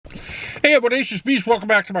Hey, Audacious Beast, welcome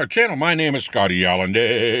back to my channel. My name is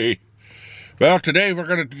ScottyAllenDay. Well, today we're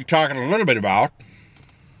going to be talking a little bit about,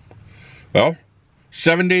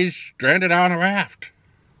 7 days stranded on a raft.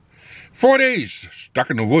 4 days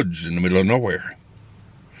stuck in the woods in the middle of nowhere.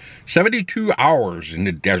 72 hours in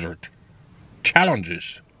the desert.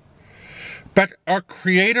 Challenges. But are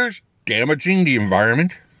creators damaging the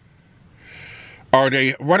environment?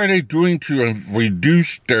 What are they doing to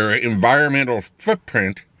reduce their environmental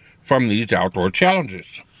footprint from these outdoor challenges?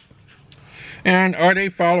 And are they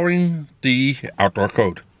following the outdoor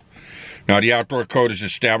code? Now, the outdoor code is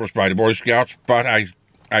established by the Boy Scouts, but I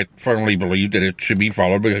firmly believe that it should be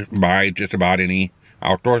followed by just about any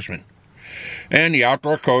outdoorsman. And the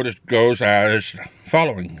outdoor code goes as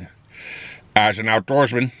following. As an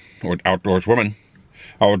outdoorsman, or outdoorswoman,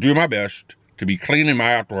 I will do my best to be clean in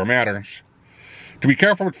my outdoor matters, to be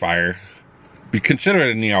careful with fire, be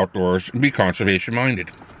considerate in the outdoors, and be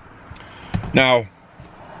conservation-minded. Now,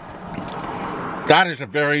 that is a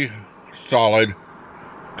very solid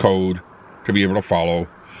code to be able to follow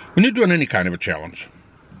when you're doing any kind of a challenge.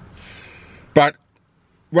 But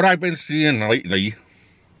what I've been seeing lately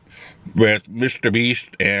with Mr. Beast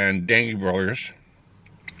and Dangy Brothers,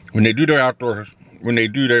 when they do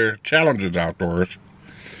their challenges outdoors,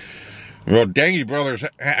 well, Dangy Brothers,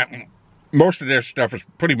 most of their stuff is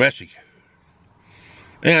pretty messy.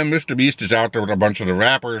 And Mr. Beast is out there with a bunch of the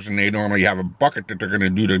rappers, and they normally have a bucket that they're going to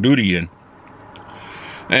do their duty in.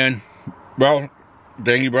 And, well,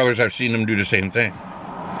 Dangy Brothers, I've seen them do the same thing.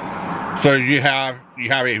 So you have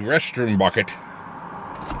a restroom bucket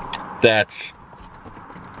that's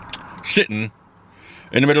sitting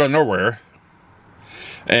in the middle of nowhere,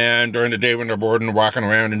 and during the day when they're bored and walking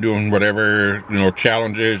around and doing whatever,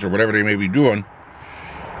 challenges or whatever they may be doing,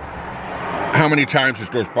 how many times has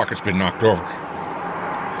those buckets been knocked over?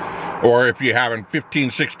 Or if you're having 15,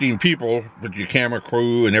 16 people with your camera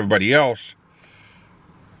crew and everybody else,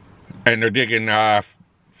 and they're digging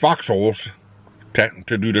foxholes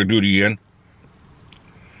to do their duty in,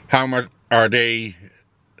 how much are they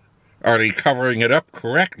covering it up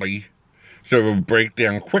correctly so it will break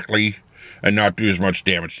down quickly and not do as much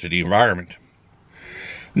damage to the environment?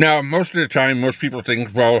 Now, most of the time, most people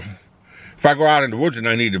think, well, if I go out in the woods and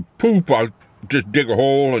I need to poop, I'll just dig a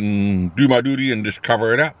hole and do my duty and just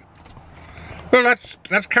cover it up. Well,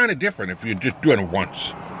 that's kind of different if you're just doing it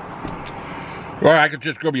once. Or I could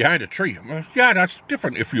just go behind a tree. Well, yeah, that's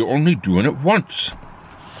different if you're only doing it once.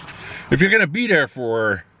 If you're going to be there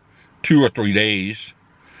for 2 or 3 days,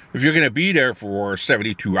 if you're going to be there for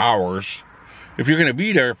 72 hours, if you're going to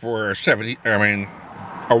be there for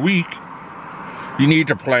a week, you need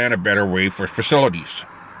to plan a better way for facilities.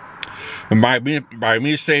 And by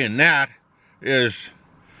me saying that is,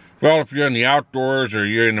 well, if you're in the outdoors or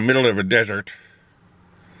you're in the middle of a desert,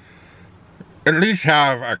 at least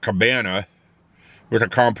have a cabana with a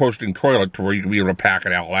composting toilet to where you can be able to pack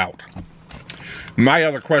it all out. My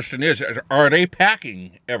other question is, are they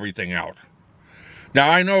packing everything out?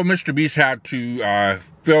 Now, I know Mr. Beast had to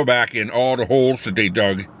fill back in all the holes that they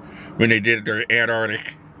dug when they did their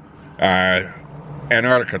Antarctica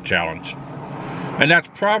challenge. And that's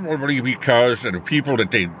probably because of the people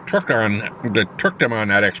that they took them on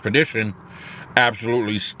that expedition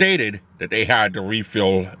absolutely stated that they had to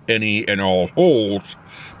refill any and all holes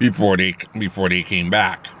before they came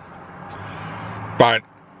back. But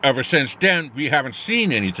ever since then, we haven't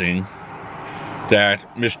seen anything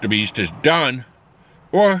that Mr. Beast has done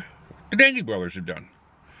or the Dangy Brothers have done.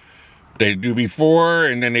 They do before,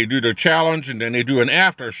 and then they do their challenge, and then they do an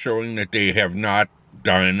after showing that they have not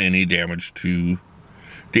done any damage to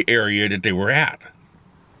the area that they were at.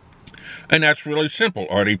 And that's really simple.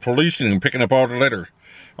 Are they policing and picking up all the litter?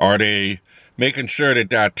 Are they making sure that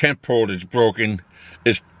that tent pole that's broken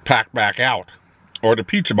is packed back out? Or the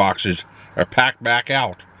pizza boxes are packed back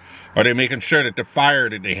out? Are they making sure that the fire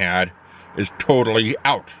that they had is totally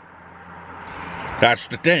out? That's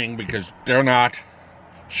the thing, because they're not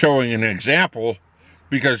showing an example.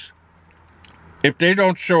 Because if they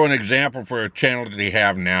don't show an example for a channel that they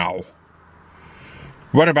have now,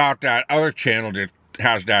 what about that other channel that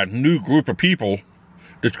has that new group of people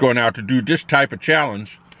that's going out to do this type of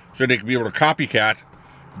challenge so they can be able to copycat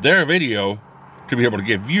their video to be able to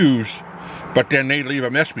get views, but then they leave a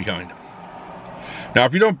mess behind? Now,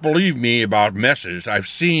 if you don't believe me about messes, I've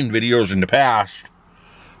seen videos in the past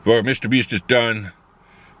where Mr. Beast has done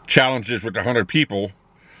challenges with 100 people,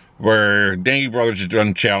 where Dangy Brothers has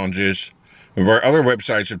done challenges, where other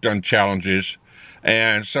websites have done challenges,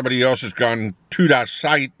 and somebody else has gone to that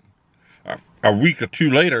site a week or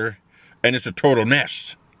two later, and it's a total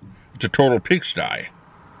mess. It's a total pigsty.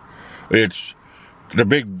 It's the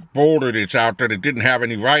big boulder that's out there that didn't have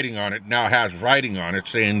any writing on it now has writing on it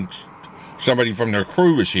saying somebody from their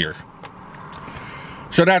crew is here.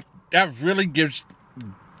 So that really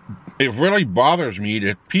it really bothers me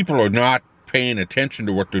that people are not paying attention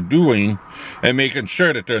to what they're doing and making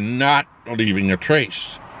sure that they're not leaving a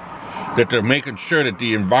trace. That they're making sure that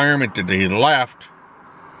the environment that they left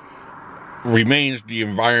remains the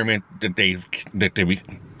environment that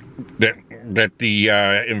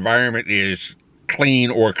the environment is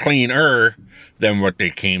clean or cleaner than what they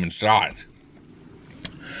came inside.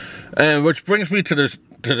 And which brings me to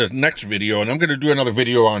the next video, and I'm going to do another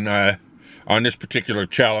video on this particular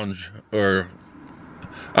challenge, or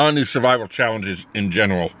on these survival challenges in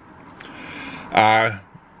general.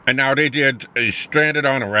 And now they did a stranded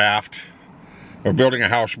on a raft, or building a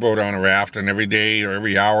houseboat on a raft, and every day or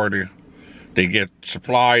every hour they get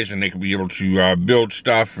supplies, and they can be able to build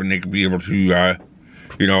stuff, and they can be able to,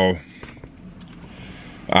 you know,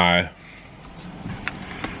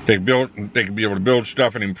 they can be able to build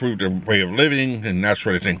stuff and improve their way of living and that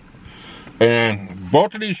sort of thing. And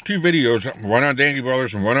both of these two videos, one on Dangy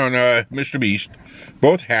Brothers and one on Mr. Beast,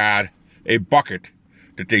 both had a bucket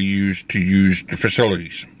that they used to use the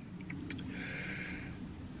facilities.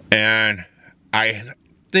 And I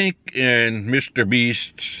think in Mr.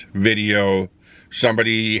 Beast's video,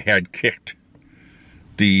 somebody had kicked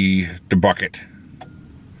the bucket.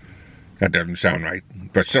 That doesn't sound right.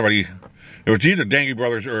 But somebody, it was either Dangy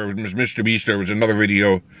Brothers or it was Mr. Beast. There was another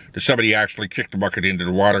video that somebody actually kicked the bucket into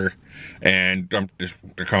the water and dumped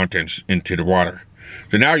the contents into the water.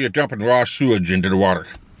 So now you're dumping raw sewage into the water.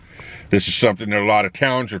 This is something that a lot of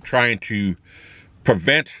towns are trying to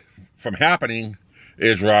prevent from happening,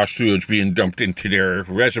 is raw sewage being dumped into their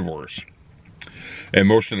reservoirs. And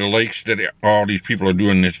most of the lakes that all these people are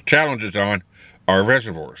doing these challenges on are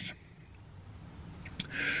reservoirs.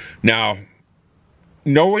 Now,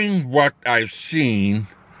 knowing what I've seen,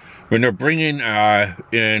 when they're bringing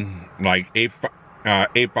in like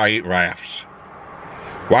 8x8 rafts,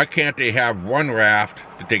 why can't they have one raft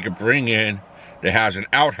that they could bring in that has an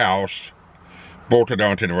outhouse bolted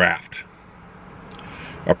onto the raft?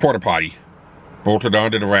 A porta potty bolted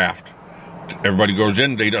onto the raft. Everybody goes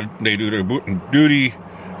in, they do their duty.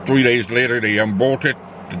 3 days later, they unbolt it.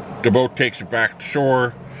 The boat takes it back to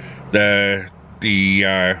shore. The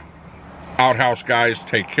outhouse guys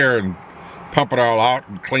take care and pump it all out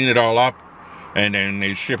and clean it all up, and then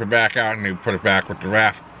they ship it back out and they put it back with the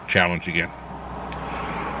raft challenge again.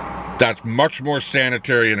 That's much more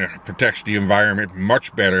sanitary and it protects the environment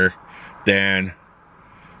much better than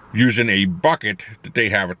using a bucket that they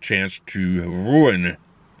have a chance to ruin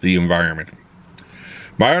the environment.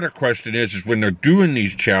 My other question is when they're doing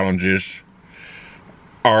these challenges,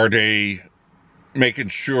 are they making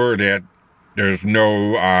sure that there's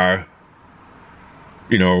no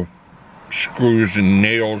you know, screws and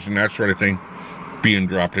nails and that sort of thing being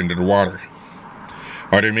dropped into the water?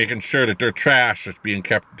 Are they making sure that their trash is being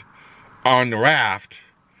kept on the raft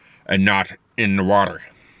and not in the water?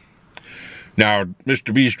 Now,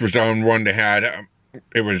 Mr. Beast was on one that had,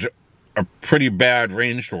 it was a pretty bad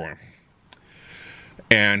rainstorm.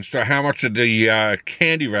 And so how much of the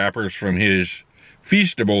candy wrappers from his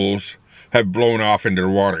Feastables have blown off into the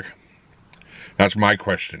water? That's my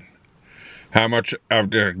question. How much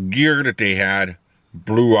of the gear that they had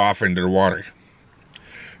blew off into the water?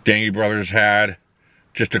 Dangy Brothers had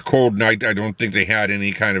just a cold night. I don't think they had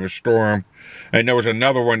any kind of a storm. And there was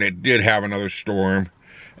another one that did have another storm.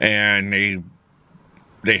 And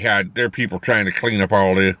they had their people trying to clean up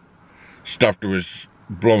all the stuff that was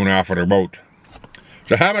blown off of their boat.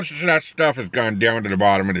 So how much of that stuff has gone down to the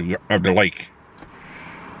bottom of the lake?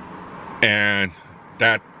 And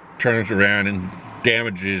that turns around and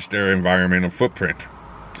damages their environmental footprint.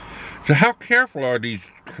 So how careful are these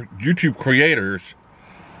YouTube creators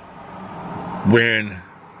when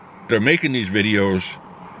they're making these videos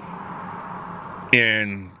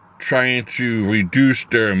and trying to reduce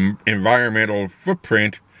their environmental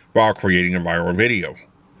footprint while creating a viral video?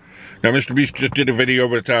 Now, Mr. Beast just did a video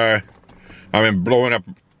with blowing up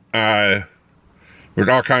with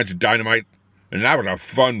all kinds of dynamite, and that was a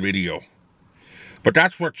fun video. But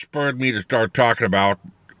that's what spurred me to start talking about,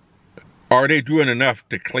 are they doing enough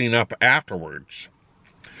to clean up afterwards?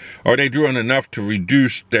 Are they doing enough to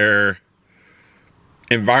reduce their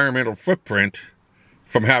environmental footprint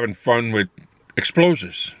from having fun with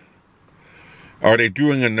explosives? Are they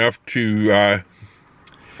doing enough to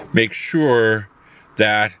make sure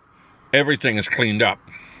that everything is cleaned up?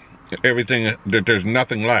 Everything, that there's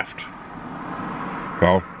nothing left?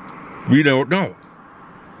 Well, we don't know.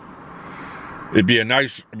 It'd be a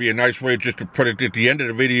nice way just to put it at the end of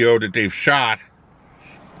the video that they've shot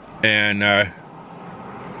and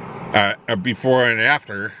before and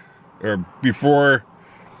after, or before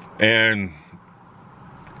and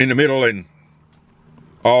in the middle and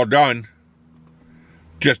all done,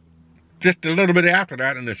 just a little bit after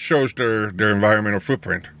that, and it shows their environmental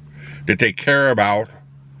footprint, that they care about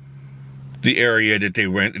the area that they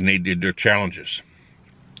went and they did their challenges.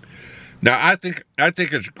 Now, I think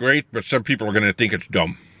it's great, but some people are going to think it's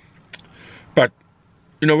dumb. But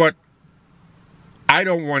you know what? I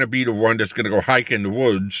don't want to be the one that's going to go hike in the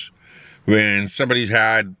woods when somebody's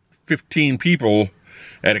had 15 people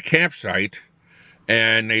at a campsite,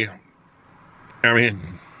 and it's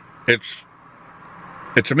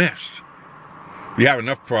a mess. We have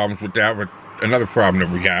enough problems with that, but another problem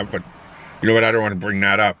that we have, but you know what, I don't want to bring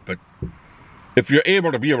that up. But if you're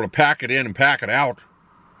able to pack it in and pack it out,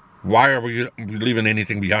 why are we leaving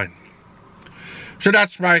anything behind? So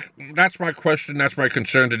that's my question, that's my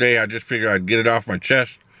concern today. I just figured I'd get it off my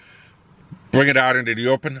chest, bring it out into the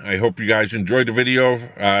open. I hope you guys enjoyed the video.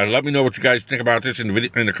 Let me know what you guys think about this in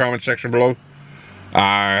the comment section below.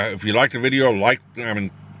 If you like the video,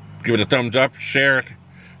 give it a thumbs up, share it.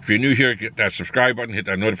 If you're new here, hit that subscribe button, hit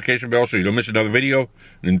that notification bell so you don't miss another video.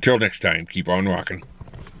 And until next time, keep on rocking.